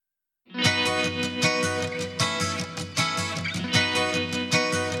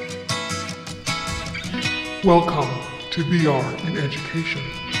Welcome to VR in Education.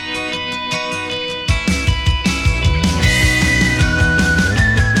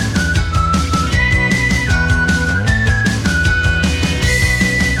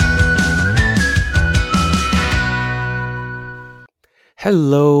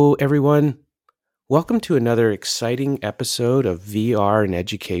 Hello, everyone. Welcome to another exciting episode of VR in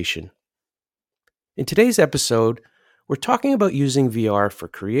Education. In today's episode, we're talking about using VR for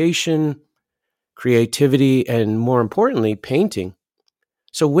creation, creativity, and more importantly, painting.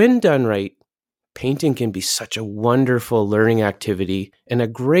 So when done right, painting can be such a wonderful learning activity and a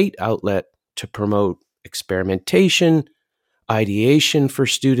great outlet to promote experimentation, ideation for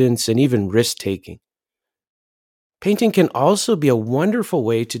students, and even risk-taking. Painting can also be a wonderful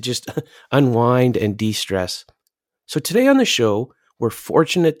way to just unwind and de-stress. So today on the show, we're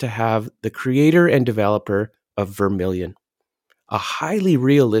fortunate to have the creator and developer of Vermillion, a highly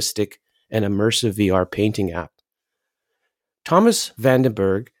realistic and immersive VR painting app. Thomas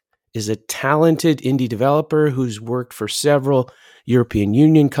Vandenberg is a talented indie developer who's worked for several European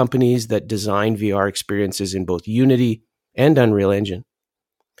Union companies that design VR experiences in both Unity and Unreal Engine.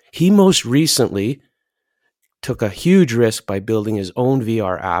 He most recently took a huge risk by building his own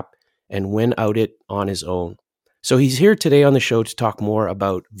VR app and went out it on his own. So he's here today on the show to talk more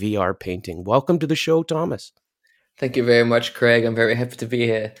about VR painting. Welcome to the show, Thomas. Thank you very much, Craig. I'm very happy to be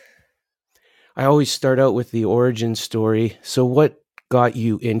here. I always start out with the origin story. So what got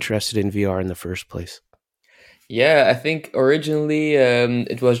you interested in VR in the first place? Yeah, I think originally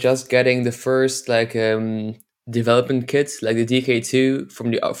it was just getting the first development kit, like the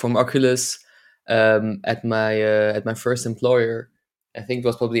DK2 from Oculus at my first employer. I think it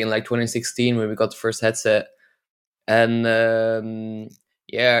was probably in like 2016 when we got the first headset, and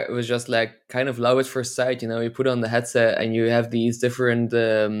yeah, it was just like kind of love at first sight. You know, you put on the headset and you have these different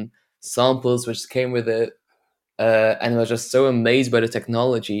samples which came with it, and I was just so amazed by the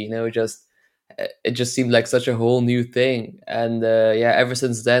technology. You know, it just seemed like such a whole new thing. And yeah, ever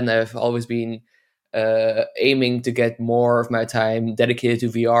since then, I've always been aiming to get more of my time dedicated to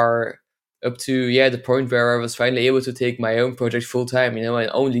VR. Up to the point where I was finally able to take my own project full time. You know, and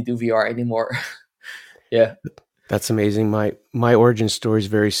only do VR anymore. Yeah. That's amazing. My origin story is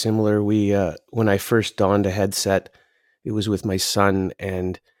very similar. We when I first donned a headset, it was with my son,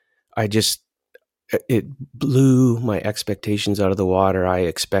 and it blew my expectations out of the water. I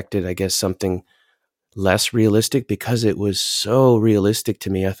expected, I guess, something less realistic because it was so realistic to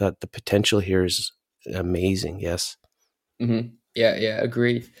me. I thought the potential here is amazing. Yes. Mm-hmm. Yeah,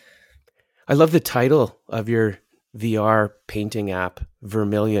 agreed. I love the title of your VR painting app,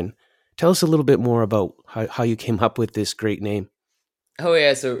 Vermillion. Tell us a little bit more about how you came up with this great name. Oh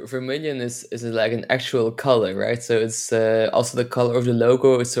yeah, so Vermilion is like an actual color, right? So it's also the color of the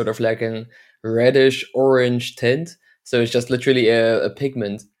logo is sort of like an reddish orange tint. So it's just literally a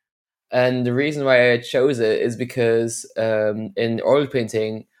pigment. And the reason why I chose it is because in oil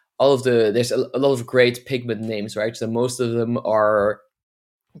painting, there's a lot of great pigment names, right? So most of them are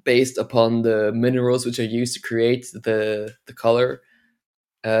based upon the minerals which are used to create the color.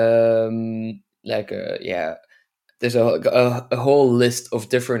 Yeah, there's a whole list of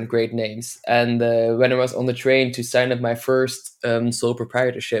different great names. And when I was on the train to sign up my first sole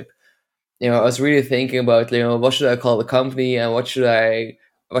proprietorship, you know, I was really thinking about, you know, what should I call the company and what should I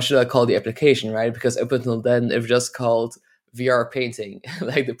call the application, right? Because up until then, it was just called VR painting,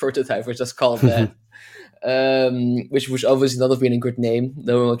 like the prototype was just called that, which would obviously not have been a good name,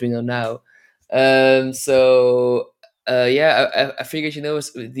 knowing what we know now. Yeah, I figured, you know,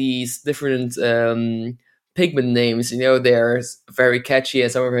 these different pigment names, you know, they're very catchy and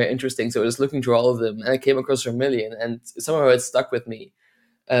some are very interesting. So I was looking through all of them, and I came across Vermilion, and somehow it stuck with me.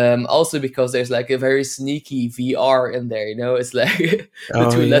 Also because there's like a very sneaky VR in there, you know, it's like the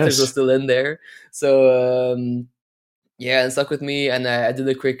two letters are still in there. So yeah, and stuck with me, and I did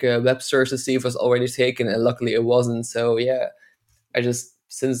a quick web search to see if it was already taken, and luckily it wasn't. So yeah,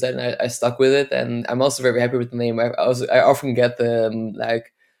 since then I stuck with it, and I'm also very happy with the name. I often get the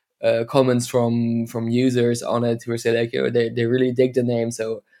comments from users on it who say like, you know, they really dig the name.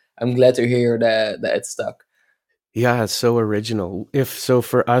 So I'm glad to hear that it stuck. Yeah, it's so original. If so,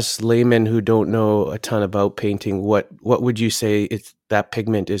 for us laymen who don't know a ton about painting, what would you say that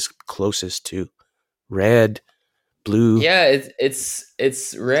pigment is closest to? Red, blue? Yeah,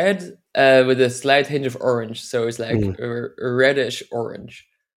 it's red with a slight hint of orange, so it's like a reddish orange.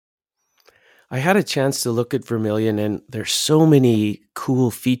 I had a chance to look at Vermilion, and there's so many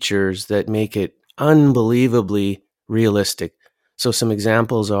cool features that make it unbelievably realistic. So some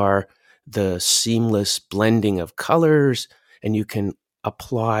examples are the seamless blending of colors, and you can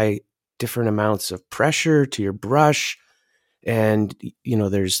apply different amounts of pressure to your brush, and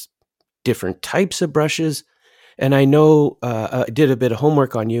there's different types of brushes. And I know I did a bit of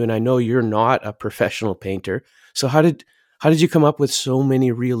homework on you, and I know you're not a professional painter. So how did you come up with so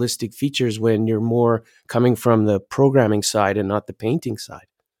many realistic features when you're more coming from the programming side and not the painting side?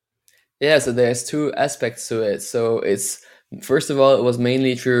 Yeah, so there's two aspects to it. So it's first of all, it was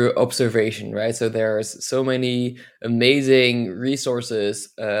mainly through observation, right? So there's so many amazing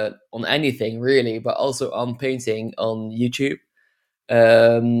resources on anything really, but also on painting on YouTube.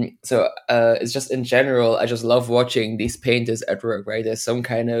 It's just in general, I just love watching these painters at work, right? There's some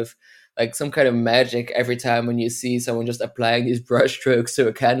kind of magic every time when you see someone just applying these brush strokes to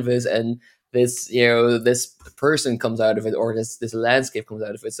a canvas, and this person comes out of it, or this landscape comes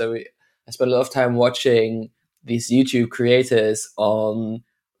out of it. So I spent a lot of time watching these YouTube creators on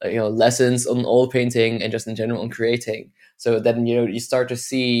lessons on oil painting and just in general on creating. So then you start to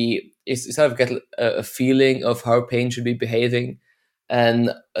see, you sort of get a feeling of how paint should be behaving.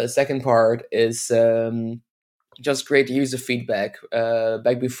 And a second part is just great user feedback.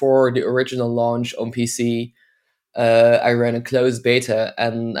 Back before the original launch on PC, I ran a closed beta,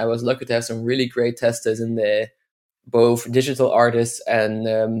 and I was lucky to have some really great testers in there, both digital artists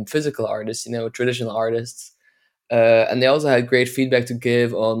and physical artists, traditional artists. And they also had great feedback to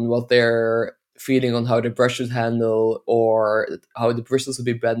give on what they're feeling on how the brush should handle, or how the bristles should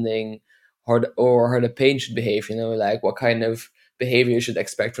be bending, or how the paint should behave, like what kind of behavior you should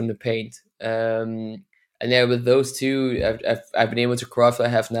expect from the paint. And yeah, with those two, I've been able to craft what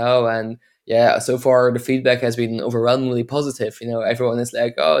I have now. And yeah, so far the feedback has been overwhelmingly positive. Everyone is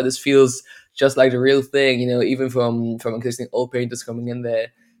like, oh, this feels just like the real thing, even from existing old painters coming in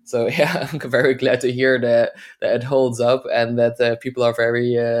there. So yeah, I'm very glad to hear that it holds up, and that people are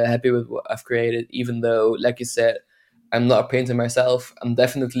very happy with what I've created. Even though, like you said, I'm not a painter myself. I'm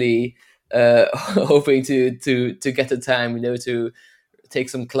definitely hoping to get the time, to take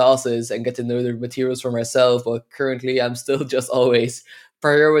some classes and get to know the materials for myself. But currently, I'm still just always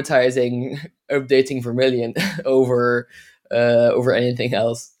prioritizing updating Vermillion over anything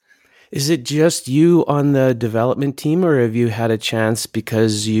else. Is it just you on the development team, or have you had a chance,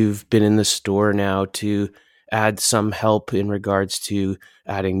 because you've been in the store now, to add some help in regards to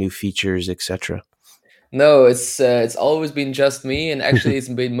adding new features, etc.? No, it's always been just me, and actually, it's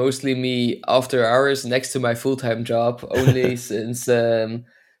been mostly me after hours next to my full time job. Only since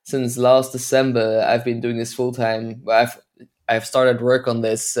last December, I've been doing this full time. I've started work on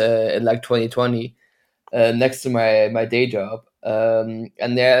this in like 2020, next to my day job. And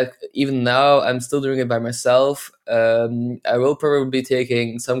yeah, even now, I'm still doing it by myself. I will probably be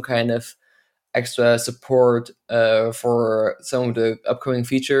taking some kind of extra support for some of the upcoming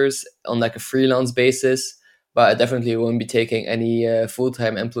features on like a freelance basis, but I definitely won't be taking any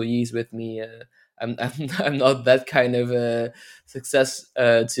full-time employees with me. I'm not that kind of success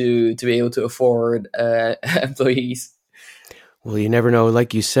to be able to afford employees. Well, you never know.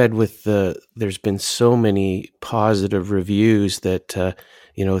 Like you said, there's been so many positive reviews that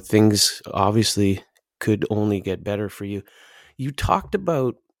things obviously could only get better for you. You talked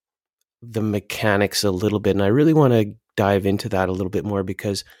about the mechanics a little bit, and I really want to dive into that a little bit more,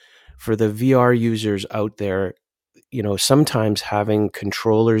 because for the VR users out there, sometimes having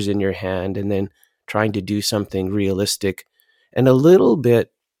controllers in your hand and then trying to do something realistic and a little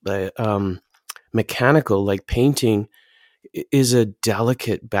bit mechanical, like painting, is a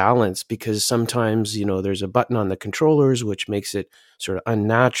delicate balance, because sometimes there's a button on the controllers which makes it sort of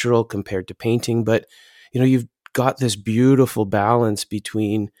unnatural compared to painting, but you've got this beautiful balance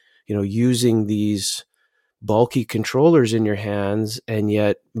between using these bulky controllers in your hands and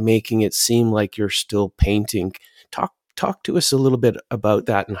yet making it seem like you're still painting. Talk to us a little bit about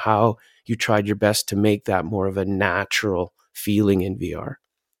that, and how you tried your best to make that more of a natural feeling in VR.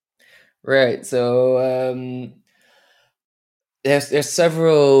 Right. So there's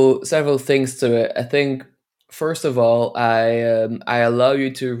several things to it. I think first of all, I allow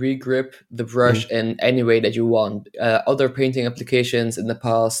you to regrip the brush Mm. in any way that you want. Other painting applications in the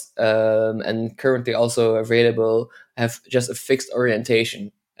past, and currently also available, have just a fixed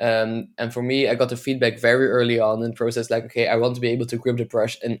orientation. And for me, I got the feedback very early on in the process, like, okay, I want to be able to grip the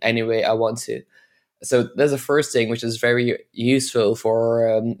brush in any way I want to. So that's the first thing, which is very useful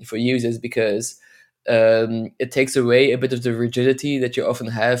for users, because it takes away a bit of the rigidity that you often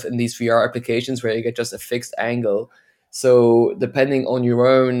have in these VR applications, where you get just a fixed angle. So depending on your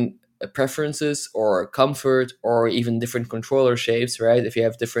own preferences or comfort, or even different controller shapes, right? If you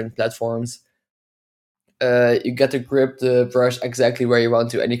have different platforms, you get to grip the brush exactly where you want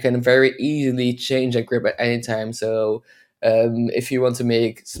to, and you can very easily change that grip at any time. So If you want to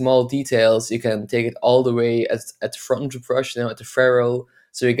make small details, you can take it all the way at the front of the brush, at the ferrule,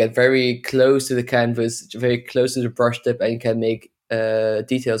 so you get very close to the canvas, very close to the brush tip, and you can make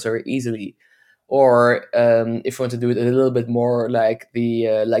details very easily. Or if you want to do it a little bit more like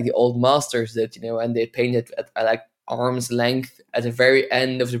the old masters did, and they painted at like arm's length at the very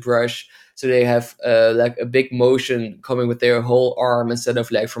end of the brush, so they have like a big motion coming with their whole arm instead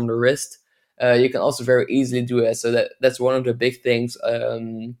of like from the wrist. You can also very easily do it. So that's one of the big things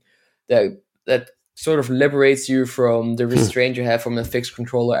that sort of liberates you from the restraint you have from a fixed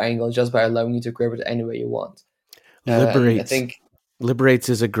controller angle just by allowing you to grip it any way you want. And I Liberates. think, Liberates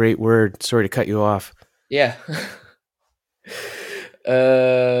is a great word. Sorry to cut you off. yeah.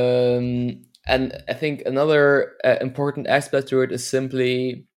 And I think another important aspect to it is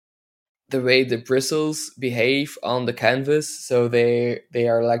simply the way the bristles behave on the canvas. So they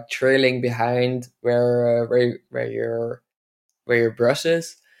are like trailing behind where your brush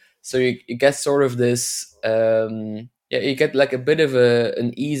is. So you get sort of this yeah, you get like a bit of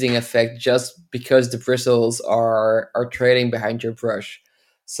an easing effect just because the bristles are trailing behind your brush.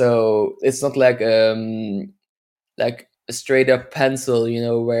 So it's not like a straight up pencil,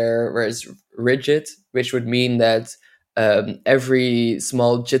 where it's rigid, which would mean that every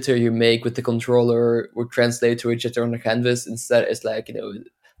small jitter you make with the controller would translate to a jitter on the canvas. Instead, it's like,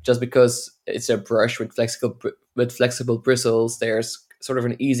 just because it's a brush with flexible bristles, there's sort of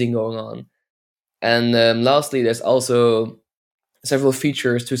an easing going on. And lastly, there's also several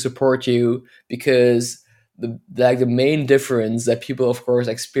features to support you, because the main difference that people of course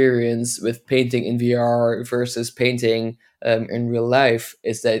experience with painting in VR versus painting in real life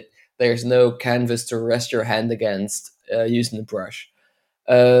is that there's no canvas to rest your hand against using the brush.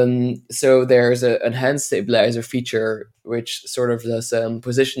 So there's an hand stabilizer feature which sort of does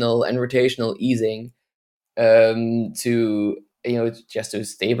positional and rotational easing to just to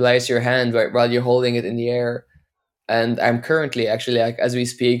stabilize your hand while you're holding it in the air. And I'm currently actually, like, as we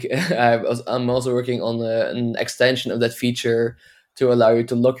speak, I'm also working on an extension of that feature to allow you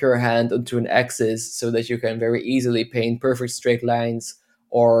to lock your hand onto an axis so that you can very easily paint perfect straight lines,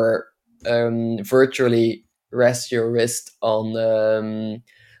 or virtually rest your wrist on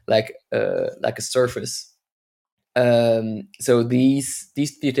like a surface. So these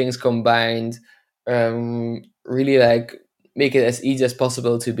two things combined really like make it as easy as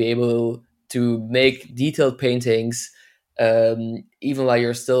possible to be able to make detailed paintings, even while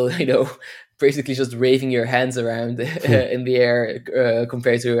you're still basically just waving your hands around in the air,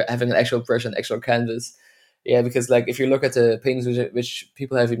 compared to having an actual brush and actual canvas. Yeah, because like if you look at the paintings which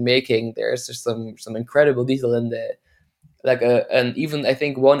people have been making, there's just some incredible detail in there. And even I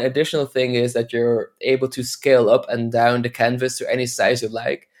think one additional thing is that you're able to scale up and down the canvas to any size you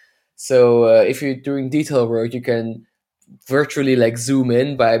like. So if you're doing detail work, you can virtually like zoom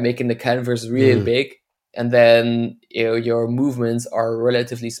in by making the canvas really Mm. big, and then your movements are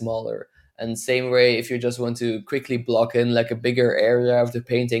relatively smaller. And same way, if you just want to quickly block in like a bigger area of the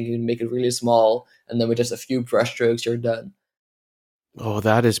painting, you can make it really small, and then with just a few brush strokes you're done. Oh,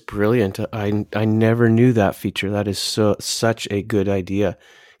 that is brilliant. I never knew that feature. That is such a good idea.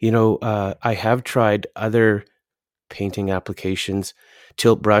 I have tried other painting applications,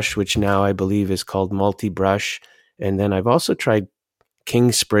 Tilt Brush, which now I believe is called Multi Brush, and then I've also tried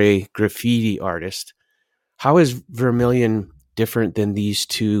King Spray Graffiti Artist. How is Vermillion different than these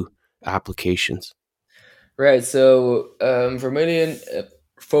two applications? Right. So Vermillion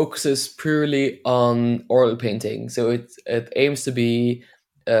focuses purely on oil painting. So it aims to be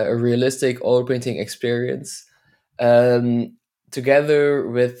a realistic oil painting experience, um, together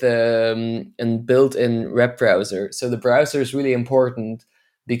with an built-in web browser. So the browser is really important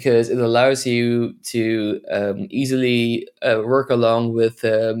because it allows you to easily work along with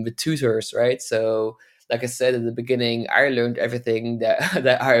tutors. Right. So like I said at the beginning, I learned everything that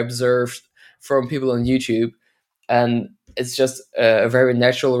that I observed from people on YouTube, and it's just a very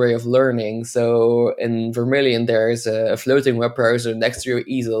natural way of learning. So in Vermilion, there's a floating web browser next to your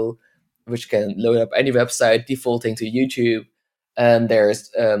easel, which can load up any website defaulting to YouTube, and there's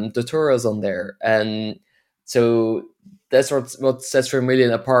tutorials on there. And so that's what sets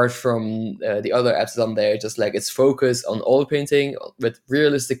Vermilion apart from the other apps on there. Just like its focus on oil painting with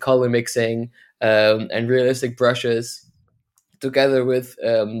realistic color mixing and realistic brushes, together with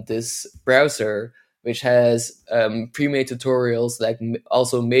this browser which has pre-made tutorials, like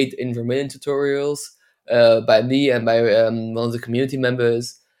also made in Vermilion tutorials by me and by one of the community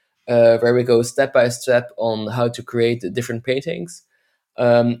members, where we go step by step on how to create different paintings,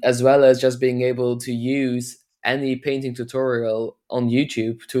 as well as just being able to use any painting tutorial on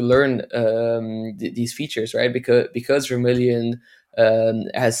YouTube to learn these features, right? Because Vermillion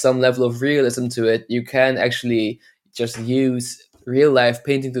has some level of realism to it, you can actually just use real life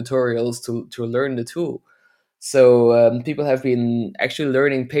painting tutorials to learn the tool. So people have been actually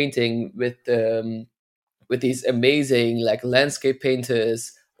learning painting with these amazing like landscape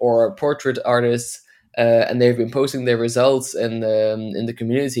painters or portrait artists, and they've been posting their results in the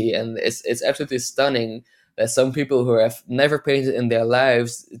community, and it's absolutely stunning that some people who have never painted in their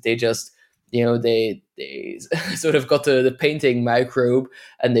lives, they just they sort of got the painting microbe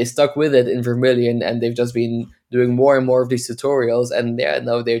and they stuck with it in Vermilion, and they've just been doing more and more of these tutorials, and yeah,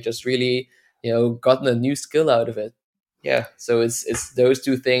 now they've just really gotten a new skill out of it. Yeah, so it's those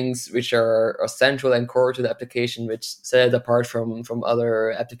two things which are central and core to the application, which set it apart from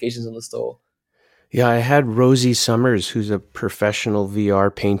other applications on the store. Yeah, I had Rosie Summers, who's a professional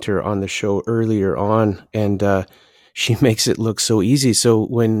VR painter, on the show earlier on, and she makes it look so easy. So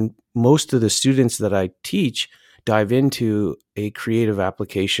when most of the students that I teach dive into a creative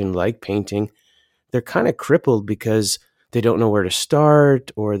application like painting, they're kind of crippled because they don't know where to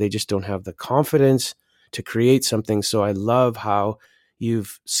start, or they just don't have the confidence to create something. So I love how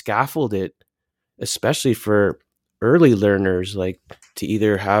you've scaffolded, especially for early learners, like to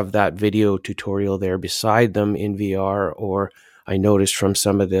either have that video tutorial there beside them in VR, or I noticed from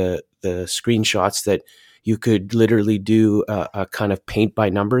some of the screenshots that you could literally do a kind of paint by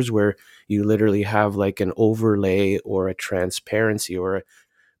numbers, where you literally have like an overlay or a transparency or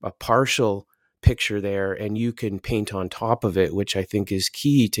a partial picture there, and you can paint on top of it, which I think is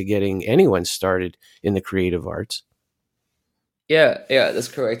key to getting anyone started in the creative arts. Yeah, that's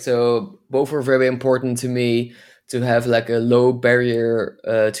correct. So both were very important to me to have like a low barrier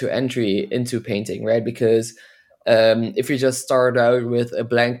to entry into painting, right? Because if you just start out with a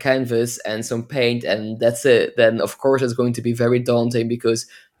blank canvas and some paint and that's it, then of course it's going to be very daunting because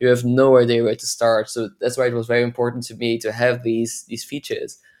you have no idea where to start. So that's why it was very important to me to have these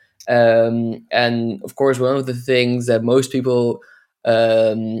features. And of course, one of the things that most people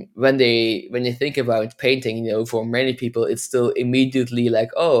when they think about painting, for many people it's still immediately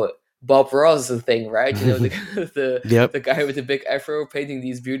like, oh, Bob Ross is a thing, right? The Yep. the guy with the big afro painting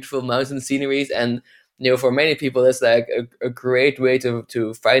these beautiful mountain sceneries, and for many people that's like a great way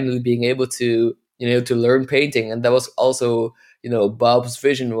to finally being able to to learn painting. And that was also Bob's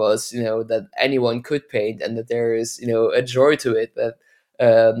vision was that anyone could paint, and that there is a joy to it, that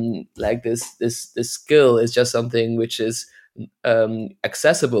like this skill is just something which is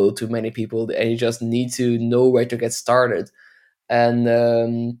accessible to many people, and you just need to know where to get started.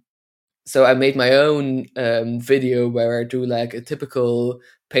 And so I made my own video where I do like a typical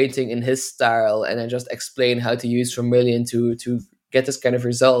painting in his style, and I just explain how to use Vermilion to get this kind of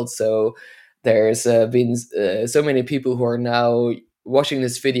result. So there's been so many people who are now watching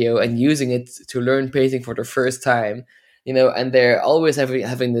this video and using it to learn painting for the first time, and they're always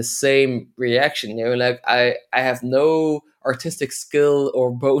having the same reaction, like I have no artistic skill or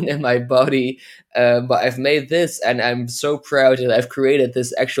bone in my body, but I've made this, and I'm so proud that I've created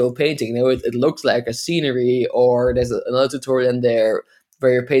this actual painting. It looks like a scenery, or there's another tutorial in there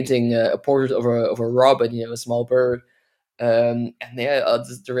where you're painting a portrait of a robin, a small bird. And yeah,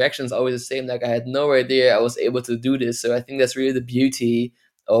 the reaction is always the same. Like, I had no idea I was able to do this. So I think that's really the beauty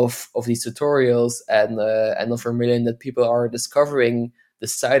of these tutorials and of Vermilion, that people are discovering the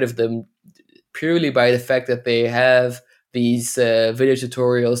side of them purely by the fact that they have these video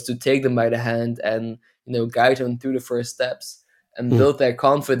tutorials to take them by the hand and guide them through the first steps and Mm. build their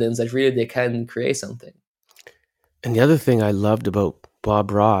confidence that really they can create something. And the other thing I loved about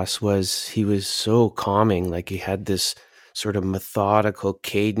Bob Ross was he was so calming. Like, he had this sort of methodical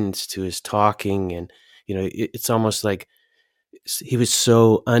cadence to his talking, and it's almost like he was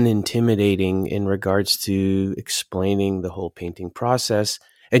so unintimidating in regards to explaining the whole painting process.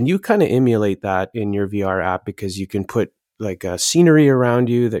 And you kind of emulate that in your VR app, because you can put like a scenery around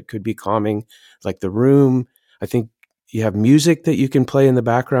you that could be calming, like the room. I think you have music that you can play in the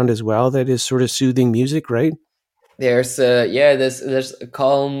background as well, that is sort of soothing music, right? There's a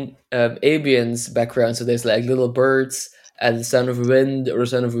calm ambience background, so there's like little birds and the sound of wind or the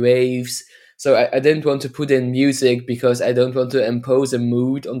sound of waves. So I didn't want to put in music because I don't want to impose a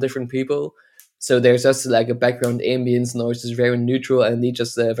mood on different people. So there's just like a background ambience noise that's very neutral and need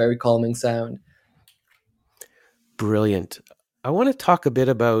just a very calming sound. Brilliant. I want to talk a bit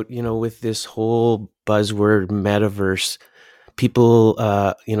about, with this whole buzzword metaverse, people,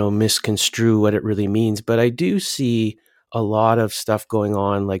 misconstrue what it really means. But I do see a lot of stuff going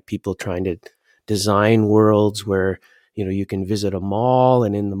on, like people trying to design worlds where, you can visit a mall,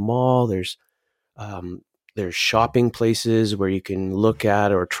 and in the mall, there's there's shopping places where you can look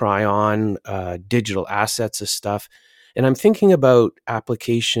at or try on digital assets of stuff. And I'm thinking about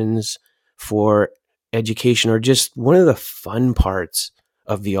applications for education, or just one of the fun parts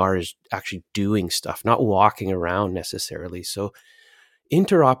of VR is actually doing stuff, not walking around necessarily. So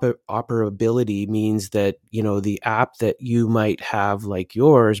interoperability means that, the app that you might have like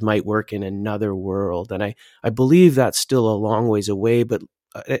yours might work in another world. And I believe that's still a long ways away, but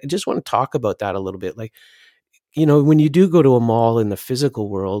I just want to talk about that a little bit. Like, when you do go to a mall in the physical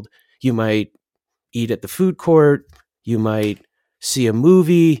world, you might eat at the food court, you might see a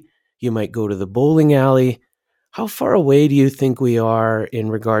movie, you might go to the bowling alley. How far away do you think we are in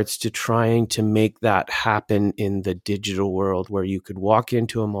regards to trying to make that happen in the digital world, where you could walk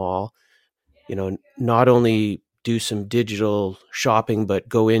into a mall, not only do some digital shopping, but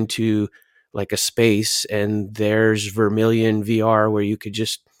go into like a space and there's Vermillion VR where you could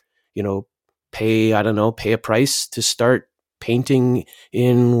just, pay a price to start painting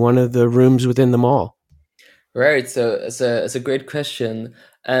in one of the rooms within the mall? Right. So it's a great question,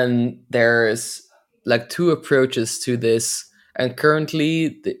 and there's like two approaches to this. And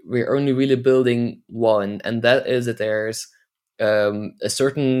currently, we're only really building one, and that is that there's a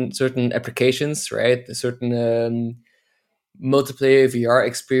certain applications, right? A certain multiplayer VR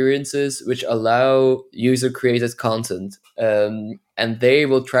experiences which allow user created content, and they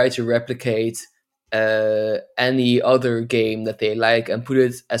will try to replicate any other game that they like and put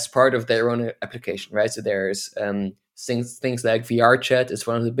it as part of their own application, right? So there's things like VR chat is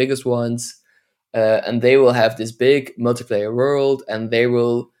one of the biggest ones, and they will have this big multiplayer world, and they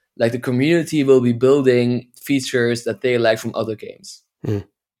will like the community will be building features that they like from other games.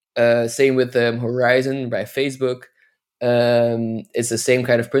 Mm. Same with Horizon by Facebook. It's the same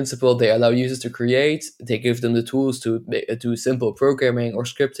kind of principle. They allow users to create. They give them the tools to do simple programming or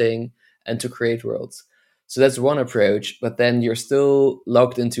scripting and to create worlds. So that's one approach. But then you're still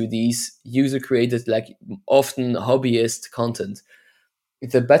locked into these user-created, like often hobbyist content.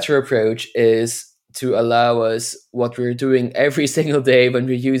 The better approach is to allow us what we're doing every single day when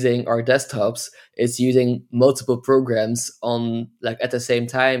we're using our desktops is using multiple programs on like at the same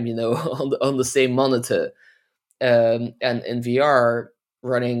time, on the same monitor. And in VR,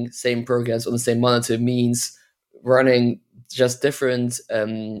 running same programs on the same monitor means running just different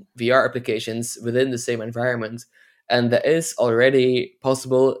VR applications within the same environment. And that is already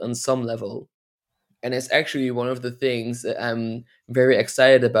possible on some level. And it's actually one of the things that I'm very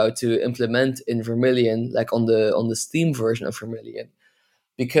excited about to implement in Vermillion, like on the Steam version of Vermillion,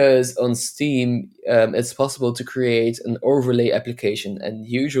 because on Steam, it's possible to create an overlay application, and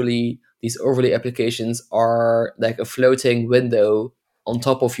usually these overlay applications are like a floating window on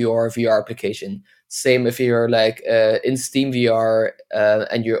top of your VR application. Same if you're like in Steam VR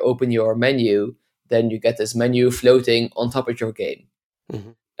and you open your menu, then you get this menu floating on top of your game.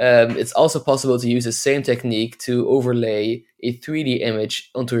 Mhm. It's also possible to use the same technique to overlay a 3D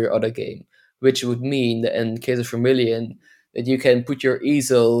image onto your other game, which would mean that in case of Vermilion, that you can put your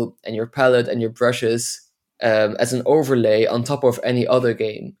easel and your palette and your brushes as an overlay on top of any other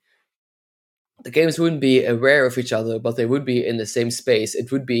game. The games wouldn't be aware of each other, but they would be in the same space.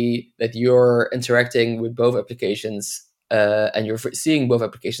 It would be that you're interacting with both applications and you're seeing both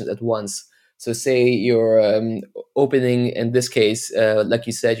applications at once. So, say you're opening, in this case, like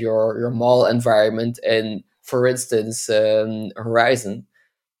you said, your mall environment, and for instance, Horizon,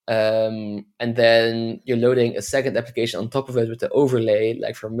 and then you're loading a second application on top of it with the overlay,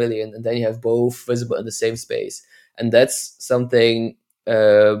 like Vermilion, and then you have both visible in the same space. And that's something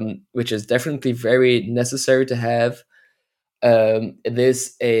which is definitely very necessary to have. It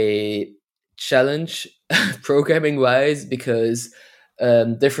is a challenge programming wise because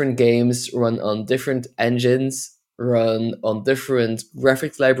different games run on different engines, run on different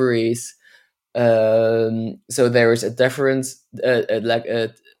graphics libraries. So there is a difference,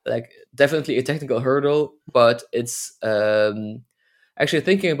 like definitely a technical hurdle, but it's actually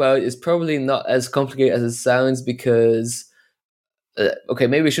thinking about it is probably not as complicated as it sounds because okay,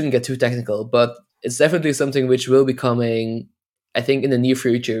 maybe we shouldn't get too technical, but it's definitely something which will be coming, I think, in the near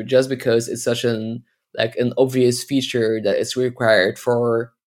future, just because it's such an obvious feature that is required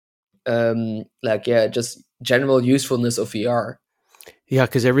for just general usefulness of VR. Yeah,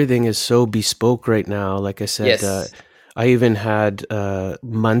 because everything is so bespoke right now. Like I said, Yes. I even had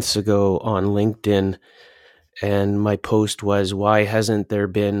months ago on LinkedIn, and my post was, why hasn't there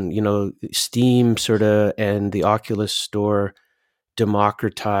been, Steam sort of and the Oculus Store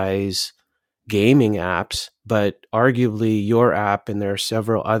democratize gaming apps, but arguably your app, and there are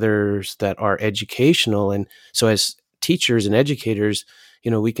several others that are educational. And so as teachers and educators,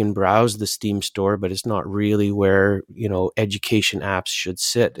 we can browse the Steam store, but it's not really where, education apps should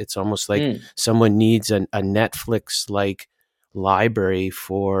sit. It's almost like Mm, someone needs a Netflix like library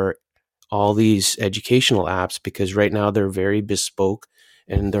for all these educational apps, because right now they're very bespoke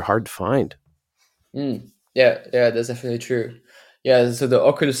and they're hard to find. mm. Yeah, that's definitely true. Yeah, so the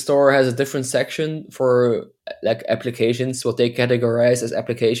Oculus Store has a different section for like applications, what they categorize as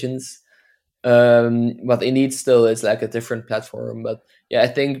applications. What they need still is like a different platform. But yeah, I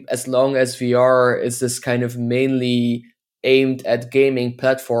think as long as VR is this kind of mainly aimed at gaming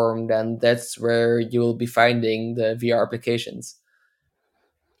platform, then that's where you will be finding the VR applications.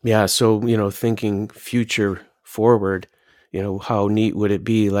 Yeah, so, thinking future forward, how neat would it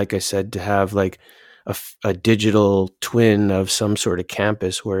be, like I said, to have like a digital twin of some sort of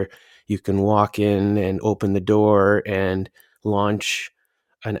campus where you can walk in and open the door and launch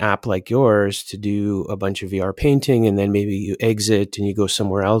an app like yours to do a bunch of VR painting, and then maybe you exit and you go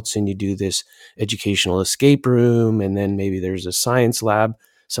somewhere else and you do this educational escape room, and then maybe there's a science lab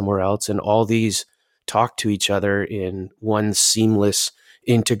somewhere else, and all these talk to each other in one seamless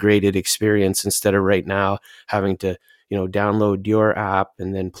integrated experience, instead of right now having to download your app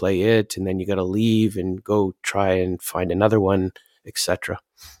and then play it, and then you got to leave and go try and find another one, etc.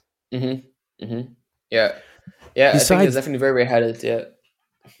 Mm-hmm. Mm-hmm. Yeah. Yeah, I think it's besides definitely very, very headed. Yeah.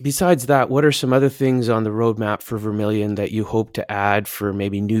 besides that, what are some other things on the roadmap for Vermillion that you hope to add for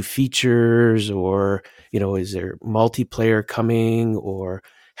maybe new features, or is there multiplayer coming, or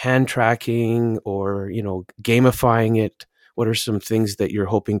hand tracking, or gamifying it? What are some things that you're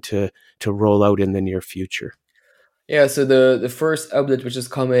hoping to roll out in the near future? Yeah, so the first update, which is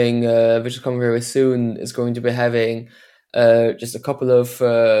coming very soon, is going to be having just a couple of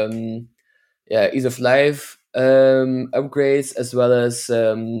ease of life upgrades, as well as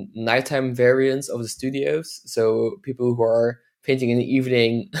nighttime variants of the studios. So people who are painting in the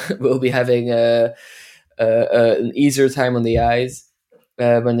evening will be having an easier time on the eyes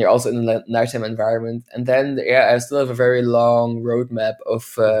when they're also in the nighttime environment. And then, yeah, I still have a very long roadmap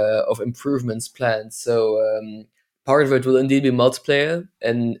of improvements planned. So part of it will indeed be multiplayer,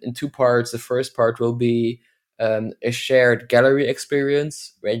 and in two parts. The first part will be a shared gallery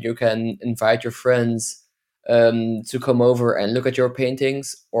experience where you can invite your friends to come over and look at your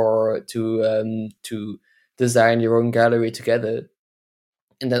paintings, or to design your own gallery together.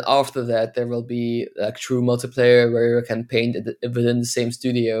 And then after that, there will be like true multiplayer where you can paint within the same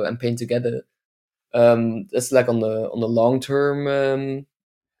studio and paint together. That's like on the long term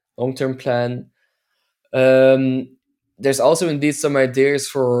plan. Um, there's also indeed some ideas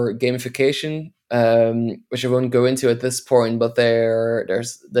for gamification, which I won't go into at this point, but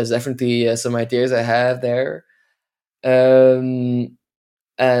there's definitely some ideas I have there. Um,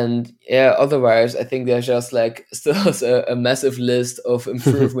 and yeah, otherwise, I think there's just like still a massive list of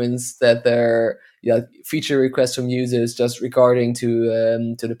improvements that there, yeah, feature requests from users just regarding to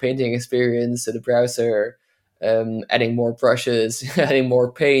the painting experience, to the browser, adding more brushes, adding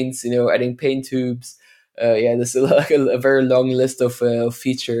more paints, adding paint tubes. Yeah, there's like a very long list of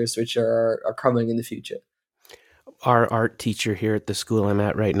features which are coming in the future. Our art teacher here at the school I'm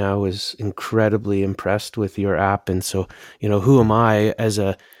at right now is incredibly impressed with your app. And so, who am I as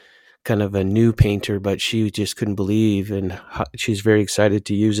a kind of a new painter, but she just couldn't believe, and she's very excited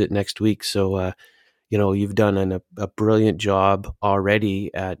to use it next week. So, you've done a brilliant job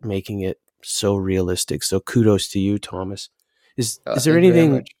already at making it so realistic. So kudos to you, Thomas. Is there Thank you very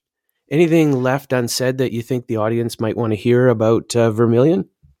much. anything left unsaid that you think the audience might want to hear about Vermillion?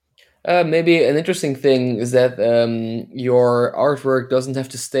 Maybe an interesting thing is that your artwork doesn't have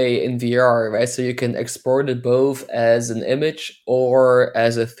to stay in VR, right? So you can export it both as an image or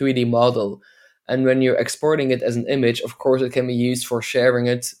as a 3D model. And when you're exporting it as an image, of course, it can be used for sharing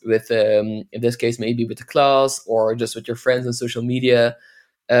it with, in this case, maybe with the class or just with your friends on social media.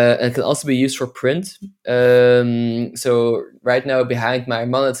 And it can also be used for print. So right now, behind my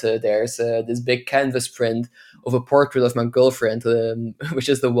monitor, there's this big canvas print of a portrait of my girlfriend, which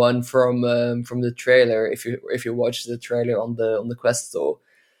is the one from the trailer. If you watch the trailer on the Quest store,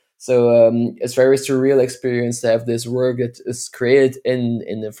 so it's very surreal experience to have this work that is created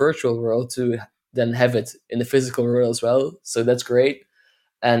in the virtual world to then have it in the physical world as well. So that's great.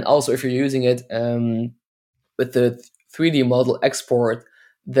 And also, if you're using it with the 3D model export,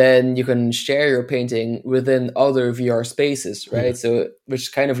 then you can share your painting within other VR spaces, Hmm. right? So,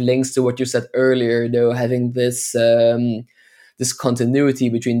 which kind of links to what you said earlier, though, having this continuity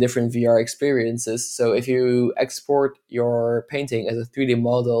between different VR experiences. So, if you export your painting as a 3D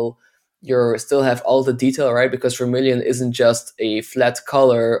model you still have all the detail, right? Because Vermilion isn't just a flat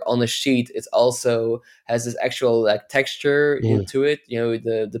color on a sheet; it also has this actual like texture Mm. to it.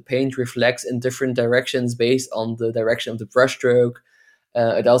 The paint reflects in different directions based on the direction of the brushstroke.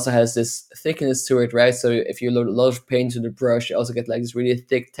 It also has this thickness to it, right? So if you load a lot of paint to the brush, you also get like this really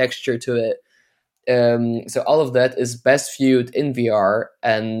thick texture to it. So all of that is best viewed in VR,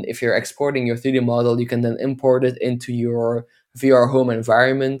 and if you're exporting your 3D model, you can then import it into your VR home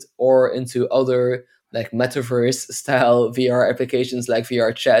environment or into other like metaverse style VR applications like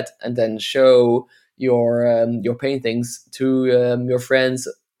VR chat, and then show your paintings to your friends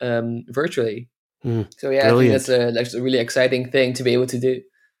virtually. Mm. So yeah, I think Brilliant. that's a really exciting thing to be able to do.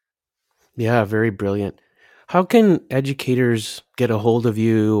 Yeah, very brilliant. How can educators get a hold of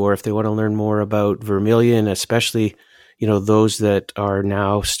you, or if they want to learn more about Vermillion, especially, those that are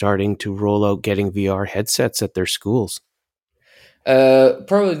now starting to roll out getting VR headsets at their schools?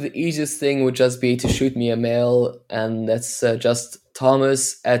 Probably the easiest thing would just be to shoot me a mail, and that's just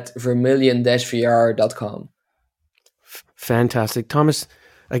Thomas at vermillion-vr.com. Fantastic. Thomas,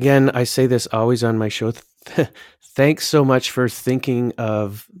 again, I say this always on my show. Thanks so much for thinking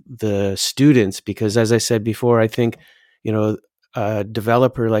of the students, because as I said before, I think, a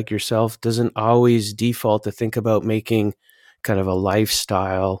developer like yourself doesn't always default to think about making kind of a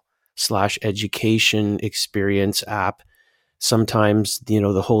lifestyle slash education experience app. Sometimes,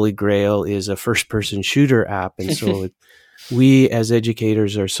 the holy grail is a first person shooter app. And so we as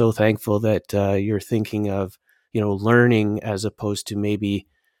educators are so thankful that you're thinking of learning as opposed to maybe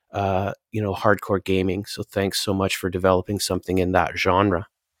hardcore gaming. So thanks so much for developing something in that genre.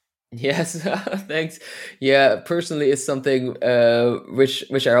 Yes, thanks. Yeah, personally, it's something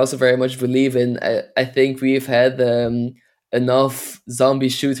which I also very much believe in. I think we've had enough zombie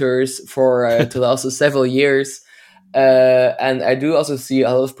shooters for to last us several years, and I do also see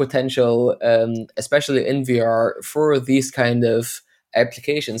a lot of potential, especially in VR, for these kind of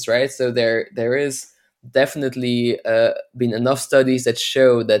applications. Right, so there is definitely been enough studies that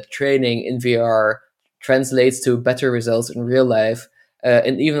show that training in VR translates to better results in real life.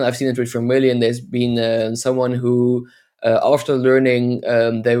 And even I've seen it with Vermillion. There's been someone who, after learning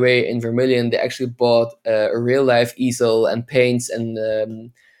their way in Vermillion, they actually bought a real life easel and paints,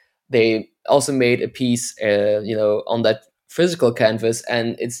 and they also made a piece, on that physical canvas,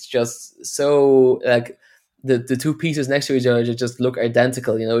 and it's just so like the two pieces next to each other just look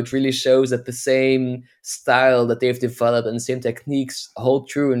identical. It really shows that the same style that they've developed and the same techniques hold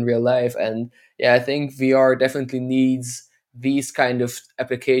true in real life. And yeah, I think VR definitely needs these kind of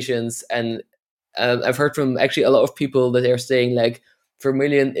applications. And I've heard from actually a lot of people that they're saying like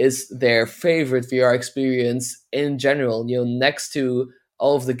Vermilion is their favorite VR experience in general, next to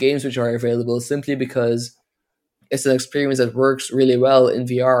all of the games which are available, simply because it's an experience that works really well in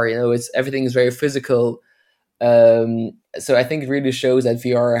VR. It's everything is very physical. So I think it really shows that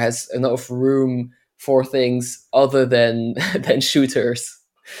VR has enough room for things other than than shooters.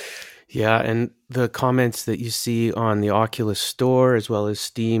 Yeah, and the comments that you see on the Oculus Store as well as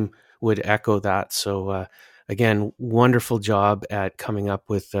Steam would echo that. So, again, wonderful job at coming up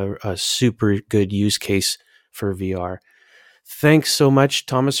with a super good use case for VR. Thanks so much,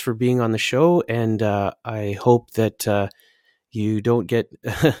 Thomas, for being on the show. And I hope that you don't get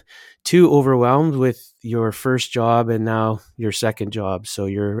too overwhelmed with your first job and now your second job. So,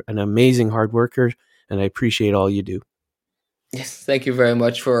 you're an amazing hard worker, and I appreciate all you do. Yes, thank you very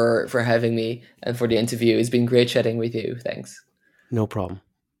much for having me and for the interview. It's been great chatting with you. Thanks. No problem.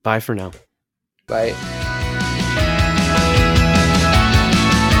 Bye for now. Bye.